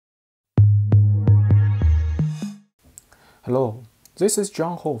Hello, this is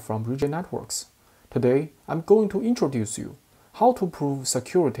John Ho from Ruijie Networks. Today, I'm going to introduce you how to prove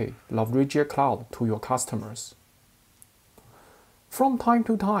security of Ruijie Cloud to your customers. From time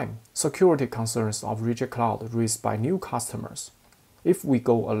to time, security concerns of Ruijie Cloud raised by new customers. If we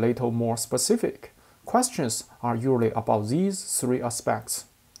go a little more specific, questions are usually about these three aspects: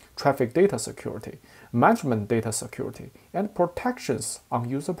 traffic data security, management data security, and protections on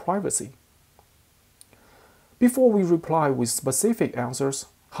user privacy. Before we reply with specific answers,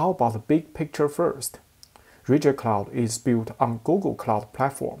 how about the big picture first? Ruijie Cloud is built on Google Cloud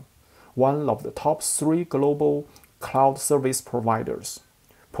Platform, one of the top 3 global cloud service providers.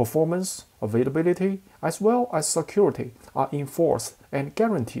 Performance, availability, as well as security are enforced and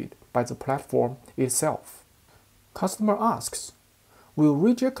guaranteed by the platform itself. Customer asks, will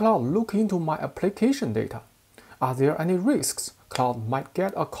Ruijie Cloud look into my application data? Are there any risks Cloud might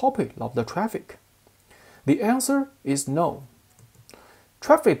get a copy of the traffic? The answer is no.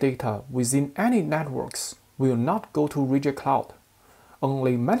 Traffic data within any networks will not go to Ruijie Cloud.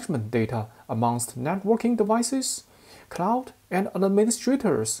 Only management data amongst networking devices, cloud, and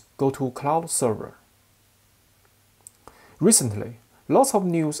administrators go to cloud server. Recently, lots of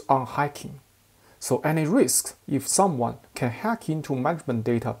news on hacking. So any risks if someone can hack into management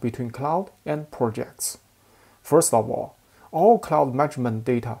data between cloud and projects? First of all cloud management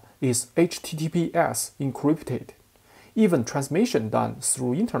data is HTTPS encrypted. Even transmission done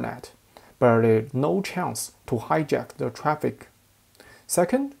through internet, but there's no chance to hijack the traffic.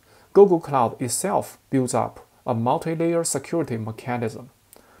 Second, Google Cloud itself builds up a multi-layer security mechanism,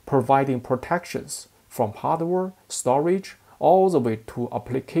 providing protections from hardware, storage, all the way to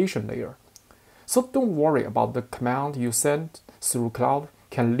application layer. So don't worry about the command you send through cloud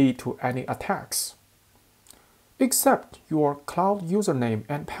can lead to any attacks. Except your cloud username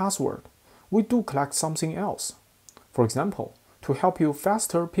and password, we do collect something else. For example, to help you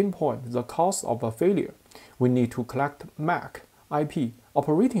faster pinpoint the cause of a failure, we need to collect MAC, IP,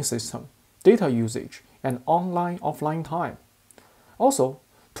 operating system, data usage, and online-offline time. Also,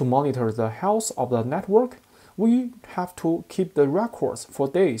 to monitor the health of the network, we have to keep the records for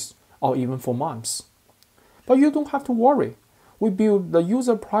days or even for months. But you don't have to worry. We build the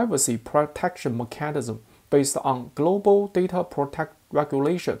user privacy protection mechanism based on Global Data Protect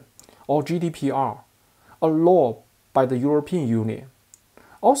Regulation, or GDPR, a law by the European Union.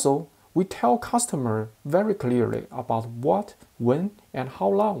 Also, we tell customers very clearly about what, when, and how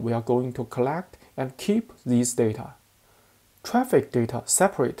long we are going to collect and keep these data. Traffic data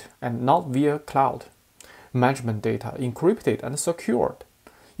separate and not via cloud. Management data encrypted and secured.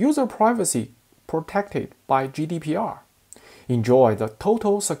 User privacy protected by GDPR. Enjoy the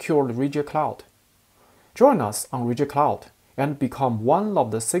total secured Ruijie Cloud. Join us on Ruijie Cloud and become one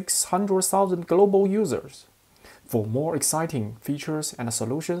of the 600,000 global users. For more exciting features and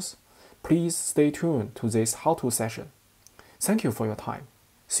solutions, please stay tuned to this how-to session. Thank you for your time.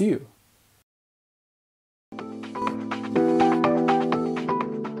 See you.